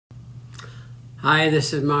Hi,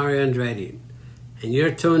 this is Mario Andretti, and you're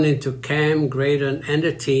tuned into Cam, Graydon, and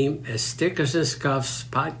the team as Stickers and Scuffs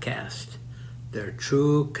podcast. They're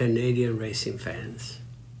true Canadian racing fans.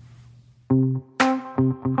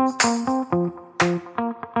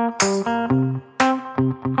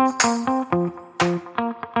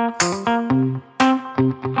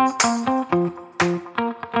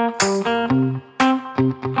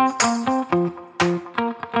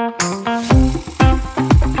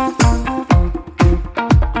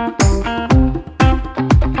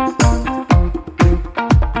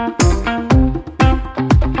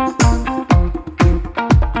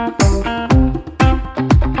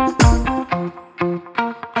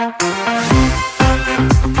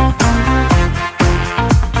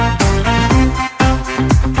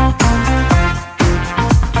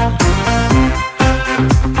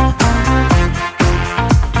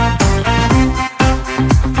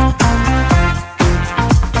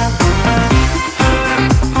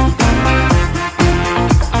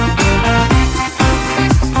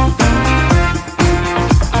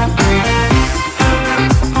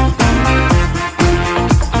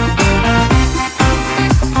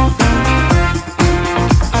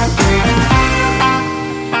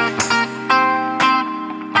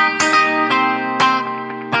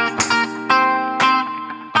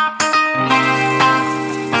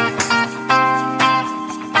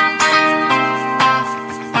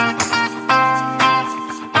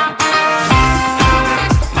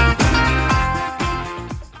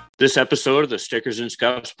 This episode of the Stickers and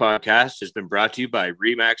Scuffs podcast has been brought to you by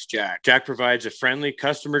RE/MAX Jack. Jack provides a friendly,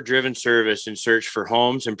 customer-driven service in search for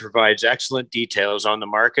homes and provides excellent details on the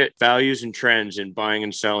market, values, and trends in buying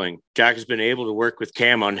and selling. Jack has been able to work with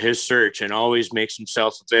Cam on his search and always makes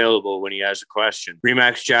himself available when he has a question.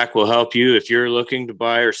 RE/MAX Jack will help you if you're looking to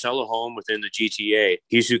buy or sell a home within the GTA.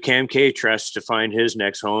 He's who Cam K trusts to find his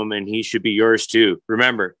next home, and he should be yours too.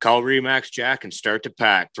 Remember, call RE/MAX Jack and start to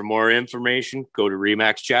pack. For more information, go to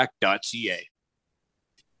remaxjack.ca.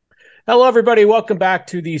 Hello, everybody. Welcome back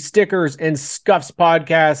to the Stickers and Scuffs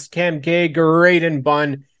podcast. Cam K, Graydon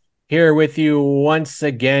Bunn here with you once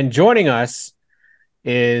again. Joining us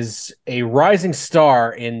is a rising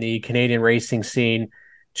star in the Canadian racing scene,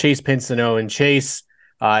 Chase Pinsonneau. And Chase,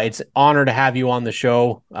 it's an honor to have you on the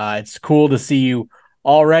show. It's cool to see you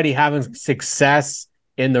already having success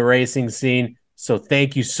in the racing scene. So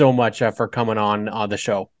thank you so much for coming on the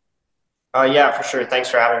show. Yeah, for sure. Thanks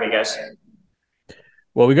for having me, guys.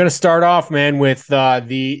 Well, we're going to start off, man, with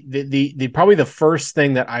the probably the first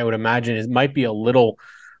thing that I would imagine is might be a little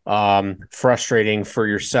frustrating for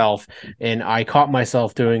yourself, and I caught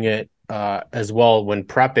myself doing it as well when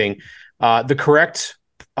prepping. The correct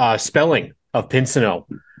spelling of Pinsonneau.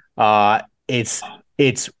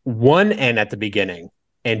 It's one N at the beginning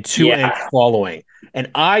and two N's following, and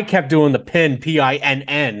I kept doing the Pinn.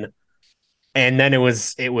 And then it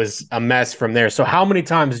was a mess from there. So how many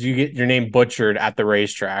times did you get your name butchered at the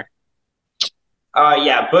racetrack?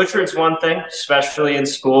 Yeah, butchered's one thing, especially in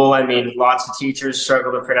school. I mean, lots of teachers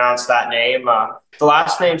struggle to pronounce that name. The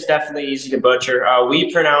last name's definitely easy to butcher.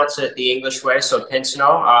 We pronounce it the English way, so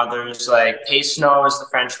Pinsonneau. There's like Pinsonneau is the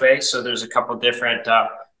French way, so there's a couple different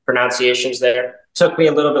pronunciations there. Took me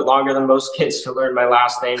a little bit longer than most kids to learn my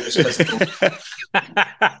last name just because.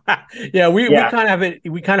 Yeah, we kind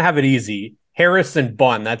of have it easy. Harrison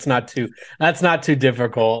Bunn. That's not too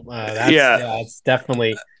difficult. It's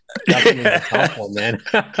definitely a tough one, man.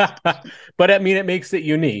 But I mean, it makes it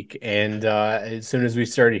unique. And as soon as we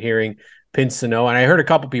started hearing Pinsonneau, and I heard a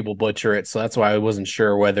couple people butcher it, so that's why I wasn't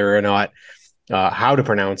sure whether or not how to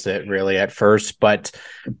pronounce it really at first. But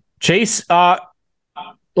Chase,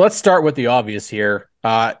 let's start with the obvious here.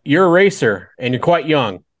 You're a racer and you're quite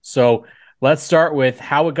young, so let's start with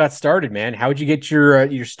how it got started, man. How did you get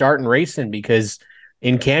your start in racing? Because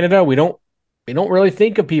in Canada, we don't really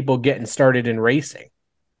think of people getting started in racing.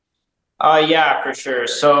 Yeah, for sure.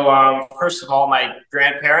 So first of all, my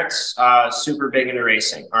grandparents super big into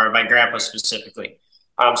racing, or my grandpa specifically.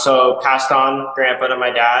 So passed on grandpa to my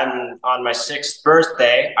dad, and on my 6th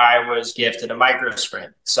birthday, I was gifted a micro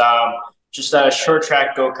sprint. It's just a short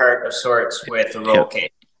track go-kart of sorts with a roll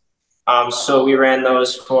cage. So we ran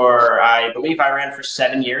those I believe I ran for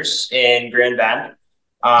 7 years in Grand Bend.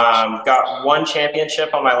 Got one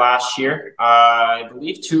championship on my last year. I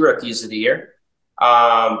believe 2 rookies of the year.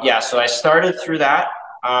 So I started through that.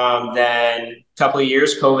 Then a couple of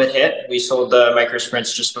years, COVID hit. We sold the micro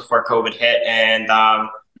sprints just before COVID hit, and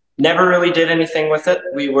never really did anything with it.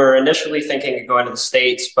 We were initially thinking of going to the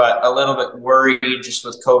States, but a little bit worried just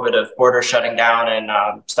with COVID of border shutting down and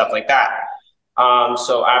stuff like that.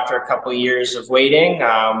 So after a couple of years of waiting,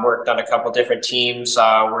 worked on a couple different teams,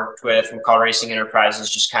 worked with McCall Racing Enterprises,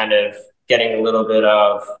 just kind of getting a little bit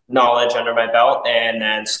of knowledge under my belt, and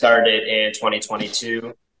then started in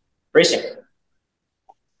 2022 racing.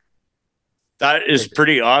 That is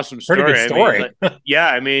pretty awesome story. Pretty good story. I mean, yeah,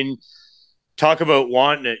 I mean, talk about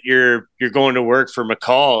wanting it. You're going to work for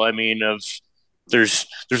McCall. I mean, there's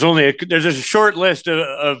a short list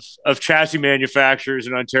of chassis manufacturers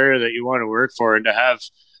in Ontario that you want to work for, and to have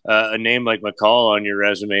a name like McCall on your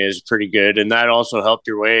resume is pretty good. And that also helped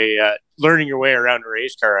your way learning your way around a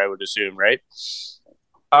race car, I would assume, right?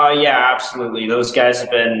 Yeah, absolutely. Those guys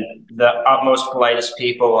have been the utmost politest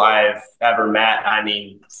people I've ever met. I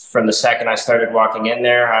mean, from the second I started walking in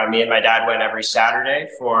there, me and my dad went every Saturday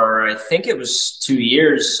for, I think it was 2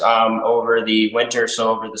 years over the winter,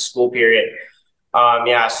 so over the school period.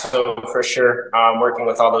 Yeah, so for sure, working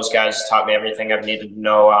with all those guys taught me everything I've needed to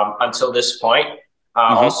know until this point.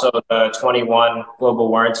 Also, the 21 Global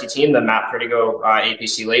Warranty team, the Matt Pritigo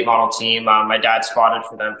APC late model team, my dad spotted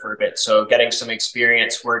for them for a bit. So getting some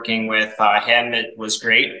experience working with him, it was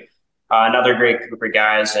great. Another great group of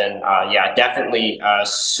guys. And yeah, definitely a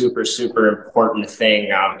super, super important thing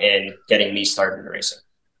in getting me started in racing.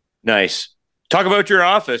 Nice. Talk about your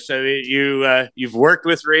office. I mean, you've worked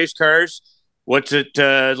with race cars. What's it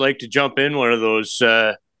like to jump in one of those?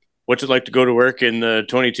 What's it like to go to work in the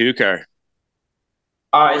 22 car?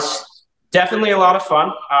 It's definitely a lot of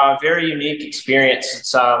fun. Very unique experience.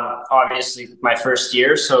 It's obviously my first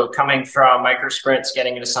year, so coming from micro sprints,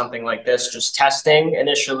 getting into something like this, just testing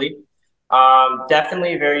initially,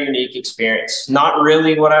 definitely a very unique experience. Not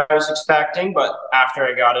really what I was expecting, but after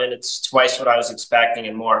I got in, it's twice what I was expecting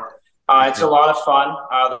and more. It's a lot of fun.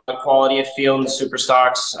 The quality of field and the super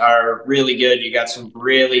stocks are really good. You got some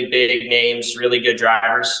really big names, really good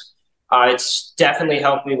drivers. It's definitely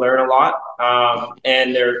helped me learn a lot,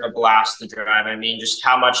 and they're a blast to drive. I mean, just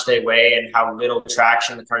how much they weigh and how little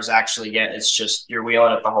traction the cars actually get. It's just, you're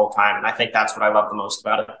wheeling it the whole time, and I think that's what I love the most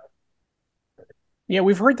about it. Yeah,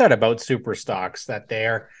 we've heard that about super stocks, that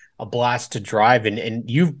they're a blast to drive, and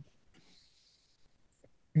you've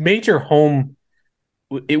made your home.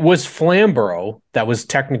 It was Flamborough that was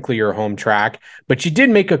technically your home track, but you did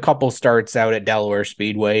make a couple starts out at Delaware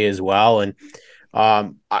Speedway as well, and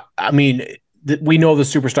I mean, we know the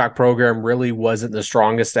Superstock program really wasn't the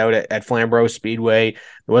strongest out at Flamborough Speedway. It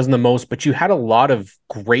wasn't the most, but you had a lot of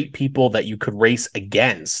great people that you could race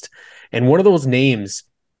against. And one of those names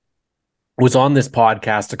was on this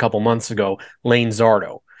podcast a couple months ago, Lane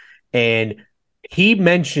Zardo. And he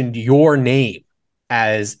mentioned your name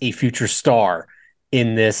as a future star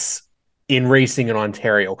in racing in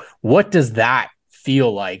Ontario. What does that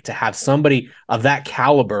feel like to have somebody of that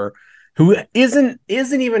caliber who isn't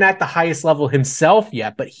even at the highest level himself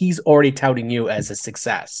yet, but he's already touting you as a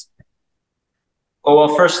success?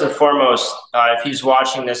 Well, first and foremost, if he's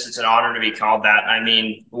watching this, it's an honor to be called that. I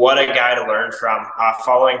mean, what a guy to learn from.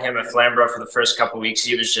 Following him at Flamborough for the first couple of weeks,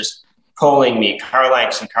 he was just pulling me car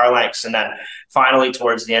lengths. And then finally,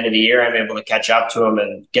 towards the end of the year, I'm able to catch up to him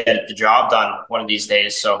and get the job done one of these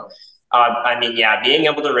days. So, I mean, yeah, being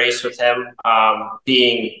able to race with him,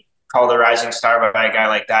 being called a rising star by a guy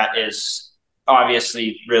like that is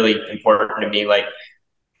obviously really important to me. Like,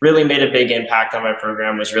 really made a big impact on my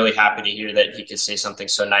program. Was really happy to hear that he could say something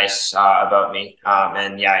so nice about me.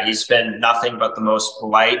 And yeah, he's been nothing but the most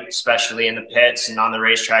polite, especially in the pits and on the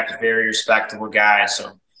racetrack. A very respectable guy.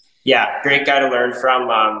 So yeah, great guy to learn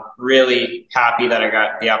from. Really happy that I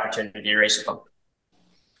got the opportunity to race with him.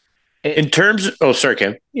 In terms of, sorry,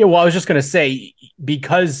 Cam. Yeah, well, I was just going to say,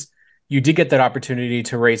 because you did get that opportunity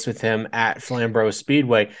to race with him at Flamborough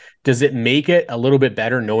Speedway, does it make it a little bit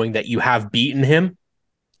better knowing that you have beaten him?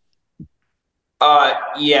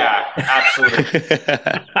 Yeah, absolutely.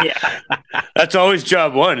 Yeah. That's always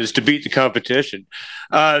job one, is to beat the competition.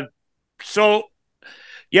 So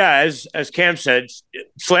yeah, as Cam said,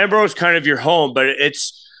 Flamborough is kind of your home, but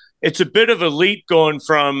it's a bit of a leap going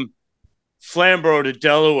from Flamborough to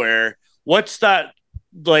Delaware. What's that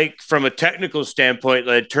like from a technical standpoint,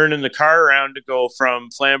 like turning the car around to go from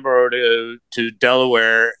Flamborough to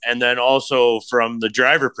Delaware, and then also from the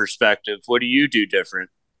driver perspective, what do you do different?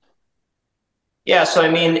 Yeah, so I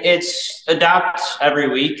mean, it's adapt every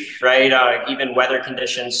week, right? Even weather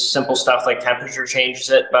conditions, simple stuff like temperature changes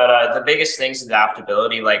it. But the biggest thing is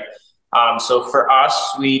adaptability. Like, so for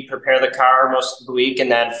us, we prepare the car most of the week,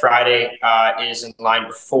 and then Friday is in line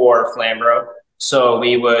before Flamborough. So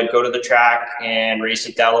we would go to the track and race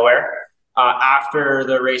at Delaware. After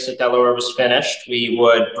the race at Delaware was finished, we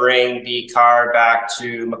would bring the car back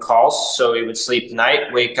to McCall's. So we would sleep the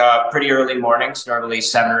night, wake up pretty early mornings, normally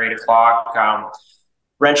 7 or 8 o'clock,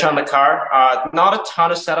 wrench on the car. Not a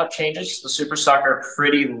ton of setup changes. The Super Stock are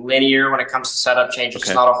pretty linear when it comes to setup changes.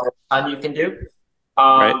 Okay. Not a whole ton you can do.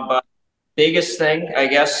 But biggest thing, I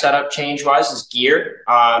guess, setup change-wise is gear.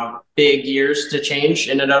 Big gears to change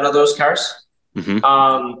in and out of those cars.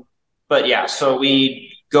 Mm-hmm. But yeah, so we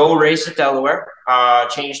go race at Delaware,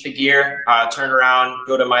 change the gear, turn around,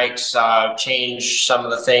 go to Mike's, change some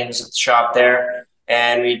of the things at the shop there,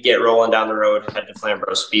 and we'd get rolling down the road, head to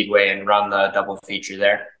Flamborough Speedway and run the double feature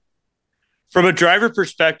there. From a driver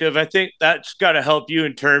perspective, I think that's got to help you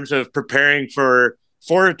in terms of preparing for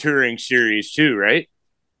a touring series too, right?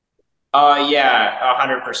 Yeah,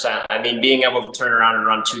 100%. I mean, being able to turn around and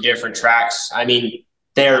run 2 different tracks, I mean,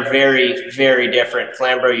 they're very, very different.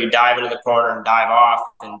 Flamborough, you dive into the corner and dive off,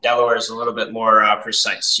 and Delaware is a little bit more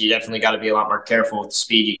precise. You definitely got to be a lot more careful with the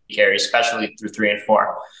speed you carry, especially through 3 and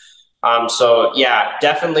 4. So yeah,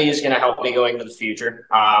 definitely is going to help me going into the future.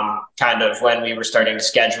 Kind of when we were starting to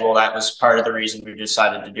schedule, that was part of the reason we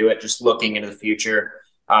decided to do it. Just looking into the future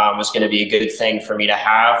was going to be a good thing for me to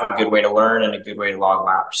have, a good way to learn, and a good way to log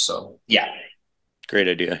laps. So yeah, great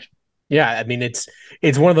idea. Yeah, I mean, it's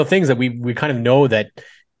one of the things that we kind of know that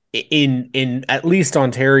in at least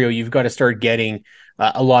Ontario, you've got to start getting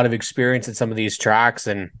a lot of experience at some of these tracks,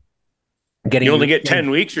 and you only get 10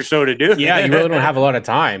 weeks or so to do. Yeah, you really don't have a lot of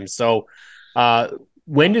time. So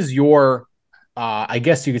when does your, I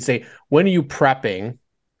guess you could say, when are you prepping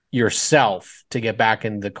yourself to get back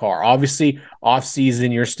in the car? Obviously off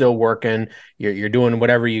season, you're still working, you're doing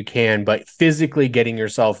whatever you can, but physically getting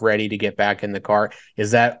yourself ready to get back in the car,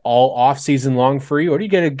 is that all off season long for you, or do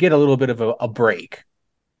you get a little bit of a break?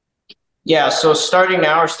 Yeah, so starting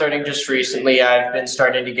now or starting just recently, I've been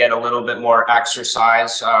starting to get a little bit more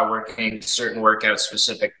exercise, working certain workout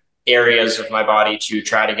specific areas of my body to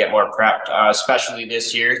try to get more prepped, especially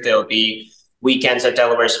this year. There'll be weekends at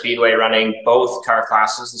Delaware Speedway running both car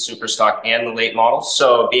classes, the Super Stock and the late model.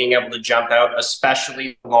 So being able to jump out,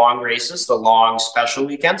 especially long races, the long special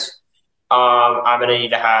weekends, I'm going to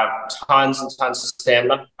need to have tons and tons of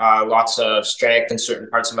stamina, lots of strength in certain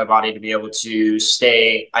parts of my body to be able to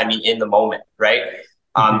stay, in the moment, right?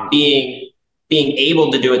 Mm-hmm. Being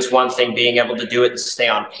able to do it's one thing, being able to do it and stay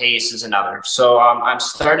on pace is another. So I'm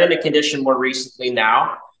starting to condition more recently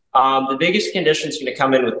now. The biggest condition is going to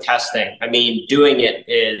come in with testing. I mean, doing it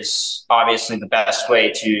is obviously the best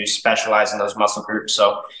way to specialize in those muscle groups.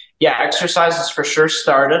 So yeah, exercise is for sure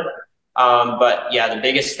started. But yeah, the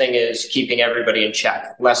biggest thing is keeping everybody in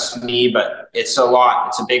check. Less me, but it's a lot.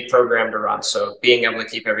 It's a big program to run. So being able to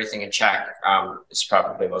keep everything in check is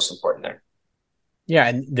probably most important there. Yeah,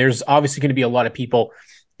 and there's obviously going to be a lot of people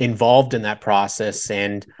involved in that process.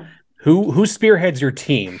 And who spearheads your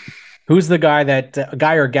team? Who's the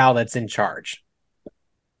guy or gal that's in charge?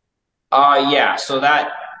 Yeah, so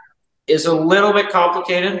that is a little bit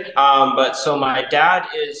complicated. But so my dad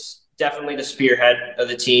is definitely the spearhead of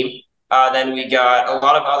the team. Then we got a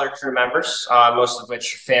lot of other crew members, most of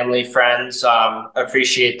which are family, friends.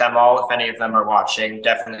 Appreciate them all. If any of them are watching,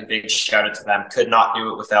 definitely a big shout out to them. Could not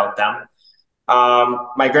do it without them.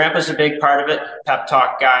 My grandpa's a big part of it. Pep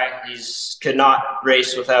talk guy. Could not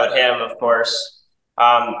race without him, of course.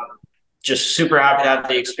 Just super happy to have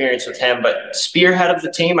the experience with him. But spearhead of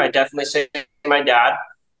the team, I definitely say my dad.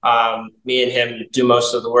 Me and him do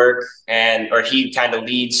most of the work, or he kind of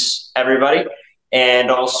leads everybody.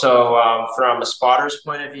 And also from a spotter's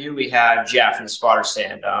point of view, we have Jeff in the spotter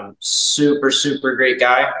stand. Super, super great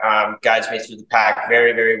guy. Guides me through the pack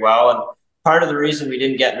very, very well. And part of the reason we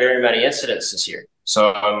didn't get very many incidents this year.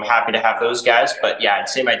 So I'm happy to have those guys. But yeah, I'd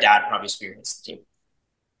say my dad probably spearheads the team.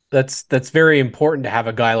 That's very important to have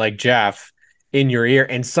a guy like Jeff in your ear,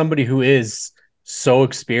 and somebody who is so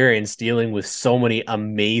experienced dealing with so many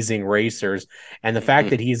amazing racers. And the fact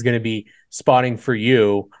that he's going to be spotting for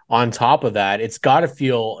you on top of that, it's got to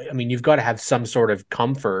feel, you've got to have some sort of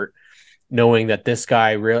comfort knowing that this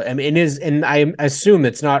guy really, and I assume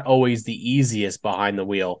it's not always the easiest behind the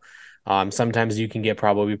wheel. Sometimes you can get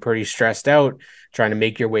probably pretty stressed out trying to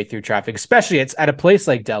make your way through traffic, especially it's at a place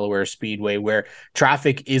like Delaware Speedway where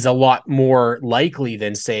traffic is a lot more likely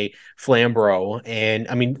than, say, Flamborough.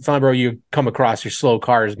 And Flamborough, you come across your slow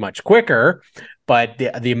cars much quicker, but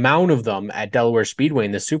the amount of them at Delaware Speedway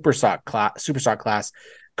in the Super Stock class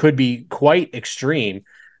could be quite extreme.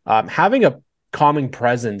 Having a calming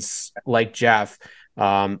presence like Jeff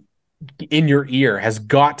in your ear has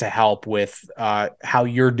got to help with how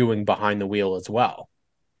you're doing behind the wheel as well.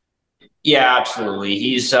 Yeah, absolutely.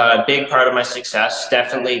 He's a big part of my success.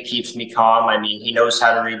 Definitely keeps me calm. I mean, he knows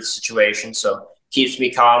how to read the situation, so keeps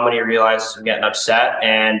me calm when he realizes I'm getting upset.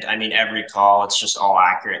 And I mean, every call, it's just all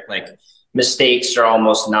accurate. Like mistakes are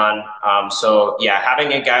almost none. So yeah,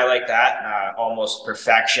 having a guy like that, almost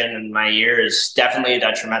perfection in my ear, is definitely a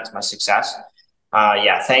detriment to my success.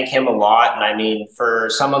 Yeah, thank him a lot. And I mean, for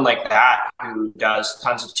someone like that who does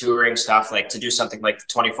tons of touring stuff, like to do something like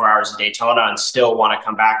 24 hours of Daytona and still want to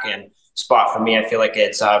come back and spot for me, I feel like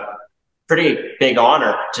it's a pretty big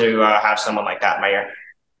honor to have someone like that in my ear.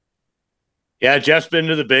 Yeah, Jeff's been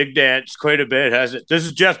to the big dance quite a bit, hasn't it? This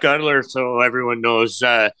is Jeff Gundler, so everyone knows,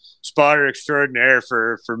 spotter extraordinaire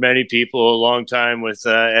for many people, a long time with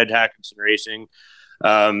Ed Hackinson Racing.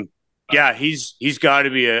 Yeah, he's got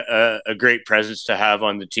to be a great presence to have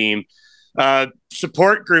on the team.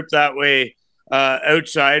 Support group that way,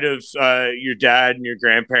 outside of your dad and your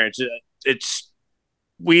grandparents.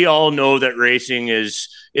 We all know that racing is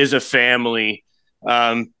a family.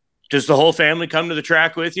 Does the whole family come to the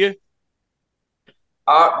track with you?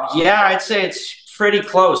 Yeah, I'd say it's pretty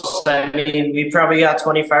close. I mean, we probably got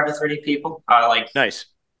 25 to 30 people. Nice.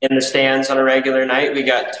 In the stands on a regular night. We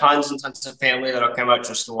got tons and tons of family that'll come out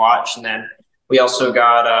just to watch. And then we also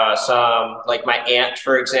got some, like my aunt,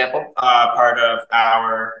 for example, part of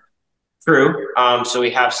our crew. So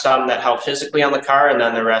we have some that help physically on the car, and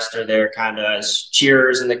then the rest are there kind of as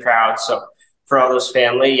cheerers in the crowd. So for all those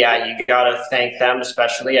family, yeah, you got to thank them,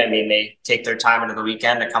 especially. I mean, they take their time into the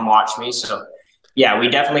weekend to come watch me. So yeah, we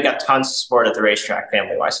definitely got tons of support at the racetrack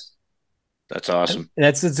family-wise. That's awesome. And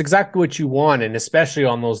that's exactly what you want. And especially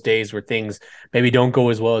on those days where things maybe don't go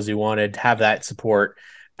as well as you wanted, have that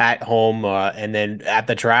at home and then at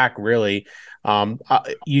the track, really.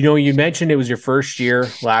 You mentioned it was your first year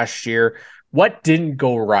last year. What didn't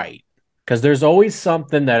go right? Because there's always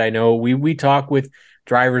something that I know we talk with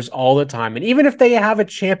drivers all the time. And even if they have a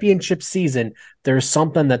championship season, there's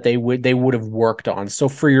something that they would have worked on. So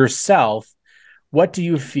for yourself, what do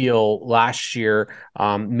you feel last year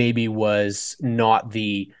maybe was not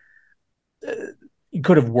you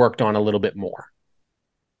could have worked on a little bit more?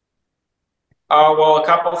 Well, a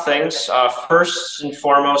couple of things. First and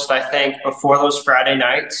foremost, I think before those Friday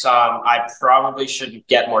nights, I probably should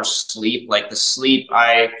get more sleep. Like the sleep,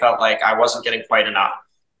 I felt like I wasn't getting quite enough.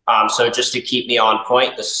 So just to keep me on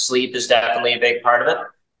point, the sleep is definitely a big part of it.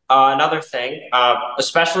 Another thing,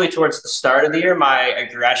 especially towards the start of the year, my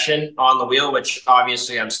aggression on the wheel, which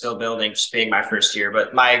obviously I'm still building, just being my first year,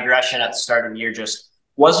 but my aggression at the start of the year just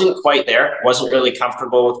wasn't quite there. Wasn't really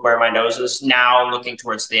comfortable with where my nose is. Now, looking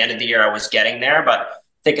towards the end of the year, I was getting there, but I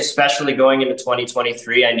think especially going into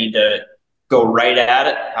 2023, I need to go right at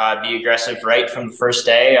it, be aggressive right from the first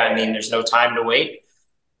day. I mean, there's no time to wait.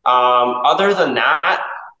 Other than that,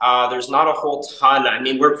 there's not a whole ton. I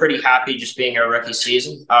mean, we're pretty happy just being our rookie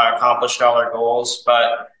season, accomplished all our goals.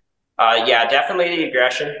 But yeah, definitely the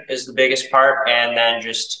aggression is the biggest part. And then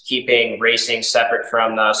just keeping racing separate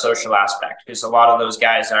from the social aspect, because a lot of those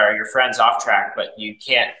guys are your friends off track, but you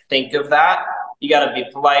can't think of that. You got to be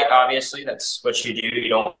polite, obviously. That's what you do. You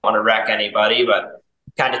don't want to wreck anybody, but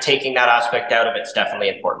kind of taking that aspect out of it's definitely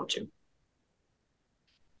important too.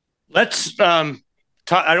 Let's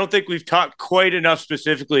I don't think we've talked quite enough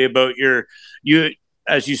specifically about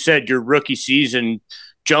as you said, your rookie season,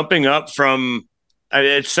 jumping up from,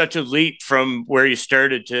 it's such a leap from where you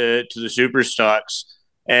started to the super stocks.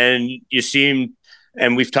 And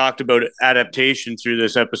and we've talked about adaptation through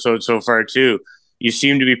this episode so far too. You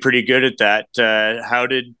seem to be pretty good at that. How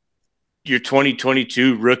did your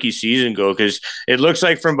 2022 rookie season go? Because it looks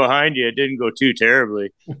like from behind you, it didn't go too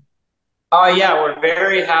terribly. Yeah, we're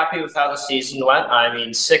very happy with how the season went. I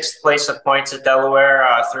mean, 6th place of points at Delaware,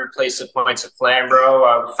 3rd place of points at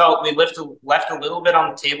Flamborough. We felt we left a little bit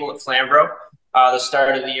on the table at Flamborough. The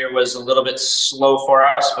start of the year was a little bit slow for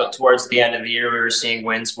us, but towards the end of the year, we were seeing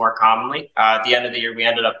wins more commonly. At the end of the year, we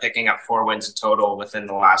ended up picking up 4 wins in total within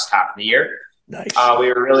the last half of the year. Nice. We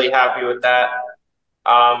were really happy with that.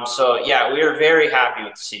 So yeah, we were very happy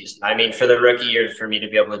with the season. I mean, for the rookie year, for me to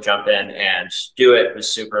be able to jump in and do it was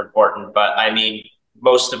super important. But I mean,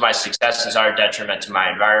 most of my successes are detriment to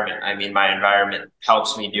my environment. I mean, my environment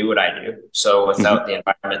helps me do what I do. So without the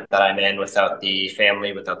environment that I'm in, without the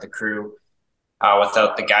family, without the crew,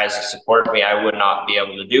 without the guys that support me, I would not be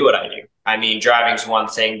able to do what I do. I mean, driving's one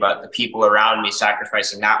thing, but the people around me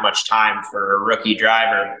sacrificing that much time for a rookie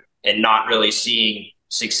driver and not really seeing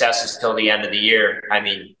successes till the end of the year. I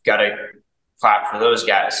mean, got to clap for those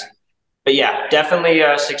guys. But yeah, definitely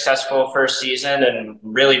a successful first season and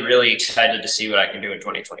really, really excited to see what I can do in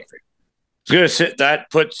 2023. Does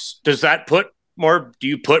that put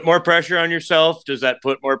you put more pressure on yourself? Does that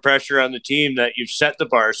put more pressure on the team that you've set the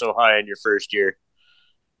bar so high in your first year?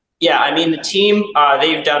 Yeah, I mean, the team,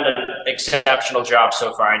 they've done an exceptional job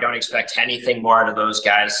so far. I don't expect anything more out of those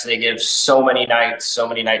guys. They give so many nights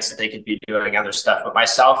that they could be doing other stuff. But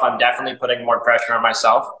myself, I'm definitely putting more pressure on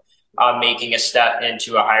myself. Making a step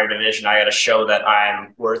into a higher division. I got to show that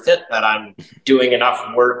I'm worth it, that I'm doing enough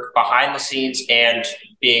work behind the scenes and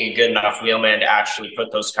being a good enough wheelman to actually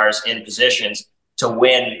put those cars in positions to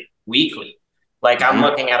win weekly. Like I'm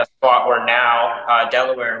looking at a spot where now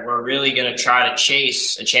Delaware, we're really going to try to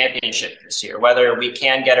chase a championship this year. Whether we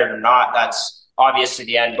can get it or not, that's obviously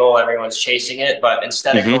the end goal. Everyone's chasing it. But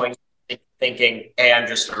instead of going thinking, hey, I'm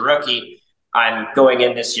just a rookie, I'm going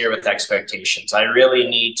in this year with expectations. I really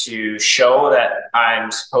need to show that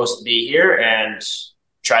I'm supposed to be here and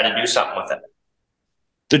try to do something with it.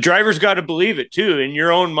 The driver's got to believe it too, in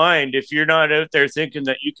your own mind. If you're not out there thinking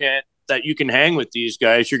that you can hang with these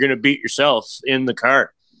guys, you're going to beat yourself in the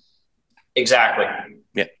car. Exactly.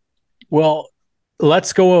 Yeah. Well,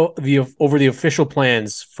 let's go over the official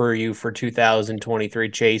plans for you for 2023,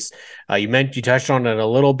 Chase. You touched on it a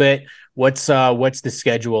little bit. What's the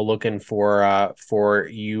schedule looking for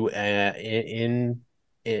you in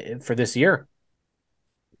for this year?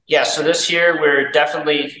 Yeah, so this year we're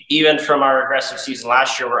definitely, even from our aggressive season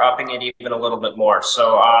last year, we're upping it even a little bit more.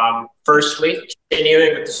 So firstly,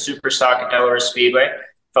 continuing with the Super Stock at Delaware Speedway.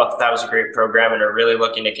 Felt that was a great program and are really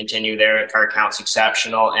looking to continue there. Car count's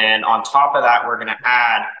exceptional. And on top of that, we're going to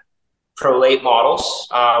add Pro Late models.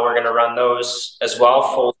 We're going to run those as well,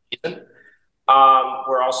 full season.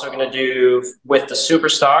 We're also going to do, with the Super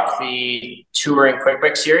Stock, the Touring Quick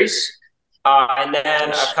Pick Series. And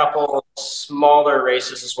then a couple smaller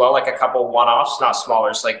races as well, like a couple one-offs, not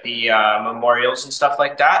smallers, like the memorials and stuff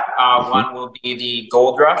like that. One will be the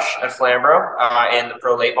Gold Rush at Flamborough and the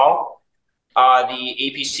Pro Late Model. The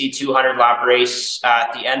APC 200 lap race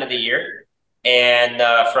at the end of the year. And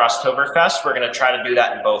for Oktoberfest, we're going to try to do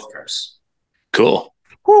that in both cars. Cool.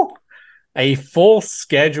 Whew. A full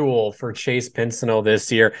schedule for Chase Pinsonneau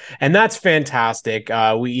this year, and that's fantastic.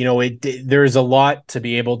 There's a lot to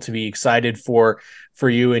be able to be excited for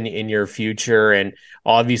you in your future, and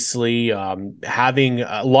obviously having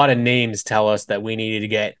a lot of names tell us that we needed to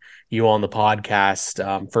get you on the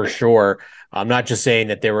podcast for sure. I'm not just saying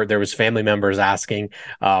that there was family members asking,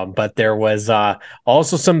 but there was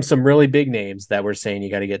also some really big names that were saying you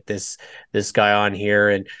got to get this guy on here,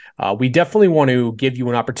 and we definitely want to give you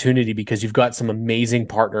an opportunity because you've got some amazing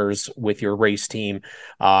partners with your race team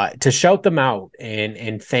to shout them out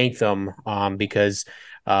and thank them because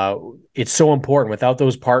it's so important. Without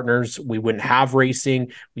those partners, we wouldn't have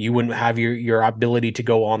racing. You wouldn't have your ability to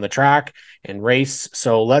go on the track and race.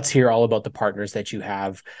 So let's hear all about the partners that you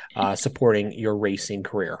have supporting your racing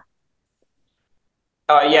career.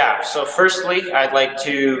 Yeah. So firstly, I'd like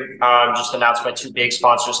to just announce my two big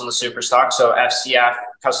sponsors on the Superstock. So FCF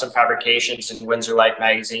Custom Fabrications and Windsor Life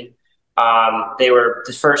Magazine. They were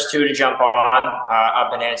the first two to jump on,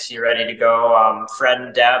 up and antsy, ready to go. Fred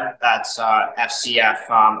and Deb, that's FCF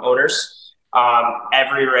owners.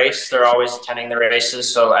 Every race, they're always attending the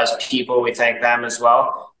races. So as people, we thank them as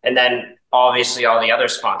well. And then obviously all the other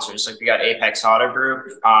sponsors. Like we got Apex Auto Group.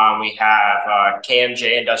 We have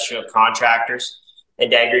KMJ Industrial Contractors,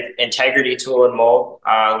 Integrity Tool and Mold,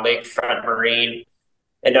 Lakefront Marine,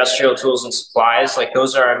 Industrial Tools and Supplies. Like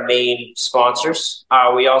those are our main sponsors.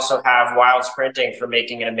 We also have Wilds Printing for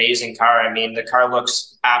making an amazing car. I mean, the car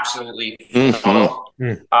looks absolutely phenomenal.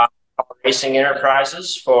 Racing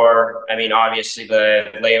Enterprises for, obviously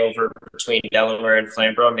the layover between Delaware and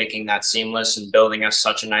Flamborough, making that seamless and building us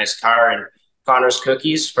such a nice car. And Connor's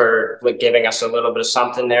Cookies for giving us a little bit of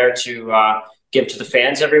something there to give to the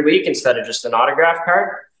fans every week instead of just an autograph card.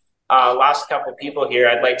 Last couple people here,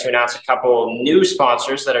 I'd like to announce a couple new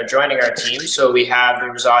sponsors that are joining our team. So we have the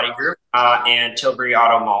Rosati Group and Tilbury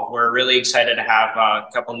Auto Mall. We're really excited to have a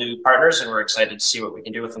couple new partners, and we're excited to see what we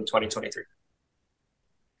can do with them in 2023.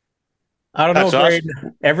 I don't know,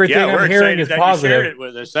 awesome. Everything I'm hearing is positive. You shared it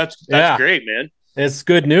with us. That's great, man. It's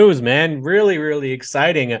good news, man. Really, really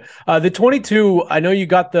exciting. The 22, I know you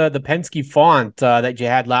got the Penske font that you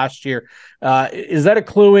had last year. Is that a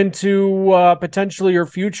clue into potentially your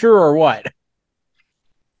future or what?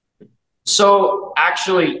 So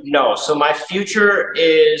actually, no. So my future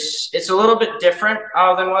it's a little bit different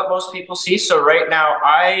than what most people see. So right now,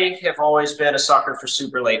 I have always been a sucker for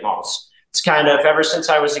super late models. It's kind of ever since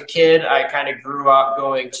I was a kid, I kind of grew up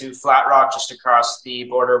going to Flat Rock just across the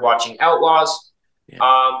border watching Outlaws. Yeah.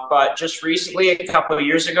 But just recently, a couple of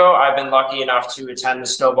years ago, I've been lucky enough to attend the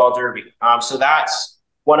Snowball Derby. So that's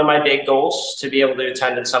one of my big goals, to be able to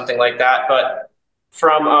attend in something like that. But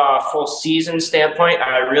From a full season standpoint,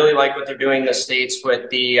 I really like what they're doing in the States with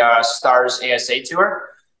the Stars ASA Tour.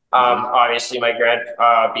 Obviously, my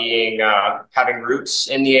having roots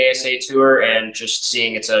in the ASA Tour and just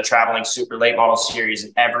seeing it's a traveling super late model series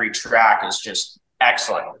and every track is just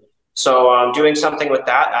excellent. So doing something with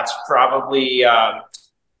that, that's probably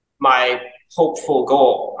my hopeful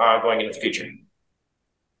goal going into the future.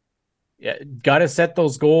 Yeah, got to set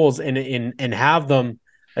those goals and have them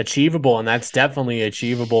achievable, and that's definitely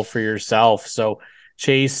achievable for yourself. So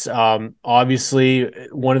Chase, obviously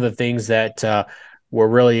one of the things that we're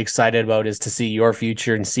really excited about is to see your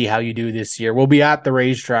future and see how you do this year. We'll be at the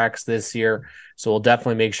racetracks this year, so we'll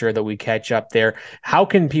definitely make sure that we catch up there. How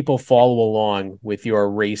can people follow along with your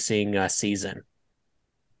racing season?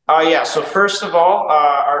 So first of all,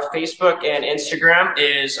 our Facebook and Instagram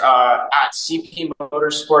is at CP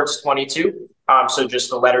Motorsports 22. So just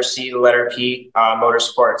the letter C, the letter P,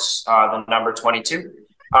 Motorsports, the number 22.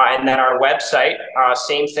 And then our website,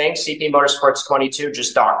 same thing, cpmotorsports22,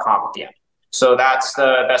 just .com at the end. So that's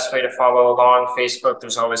the best way to follow along. Facebook,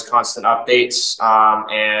 there's always constant updates.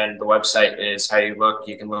 And the website is how you look.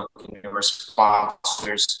 You can look into our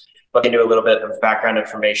sponsors, look into a little bit of background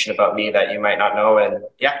information about me that you might not know. And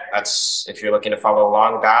yeah, that's if you're looking to follow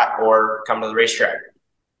along that or come to the racetrack.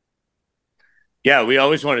 Yeah, we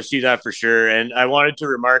always want to see that for sure. And I wanted to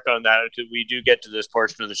remark on that because we do get to this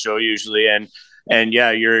portion of the show usually. And yeah,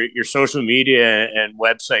 your social media and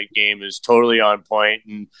website game is totally on point.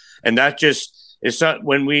 And that just is not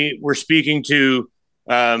when we're speaking to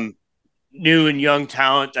new and young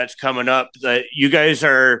talent that's coming up, that you guys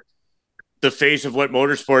are the face of what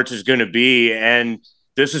motorsports is going to be. And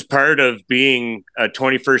this is part of being a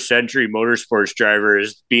 21st century motorsports driver,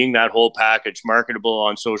 is being that whole package, marketable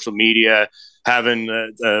on social media, having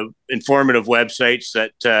the informative websites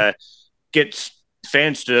that gets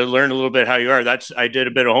fans to learn a little bit how you are. I did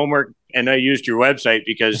a bit of homework and I used your website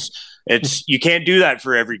because you can't do that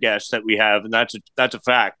for every guest that we have. And that's a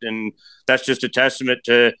fact. And that's just a testament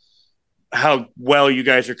to how well you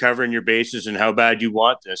guys are covering your bases and how bad you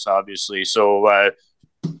want this, obviously. So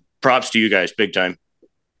props to you guys, big time.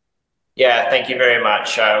 Yeah, thank you very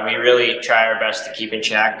much. We really try our best to keep in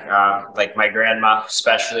check. Like my grandma,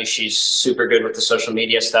 especially, she's super good with the social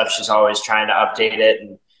media stuff. She's always trying to update it.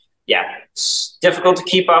 And yeah, it's difficult to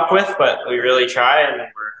keep up with, but we really try, and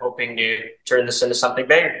we're hoping to turn this into something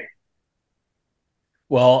bigger.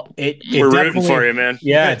 Well, we're rooting for you, man.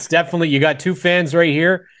 Yeah, it's definitely, you got two fans right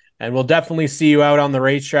here, and we'll definitely see you out on the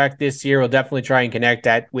racetrack this year. We'll definitely try and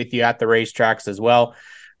connect with you at the racetracks as well.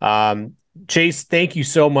 Chase, thank you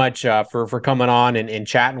so much for coming on and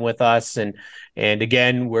chatting with us. And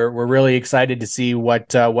again, we're really excited to see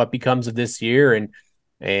what becomes of this year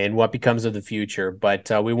and what becomes of the future. But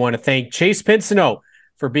we want to thank Chase Pinsonneau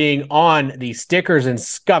for being on the Stickers and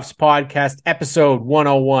Scuffs podcast, episode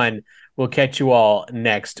 101. We'll catch you all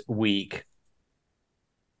next week.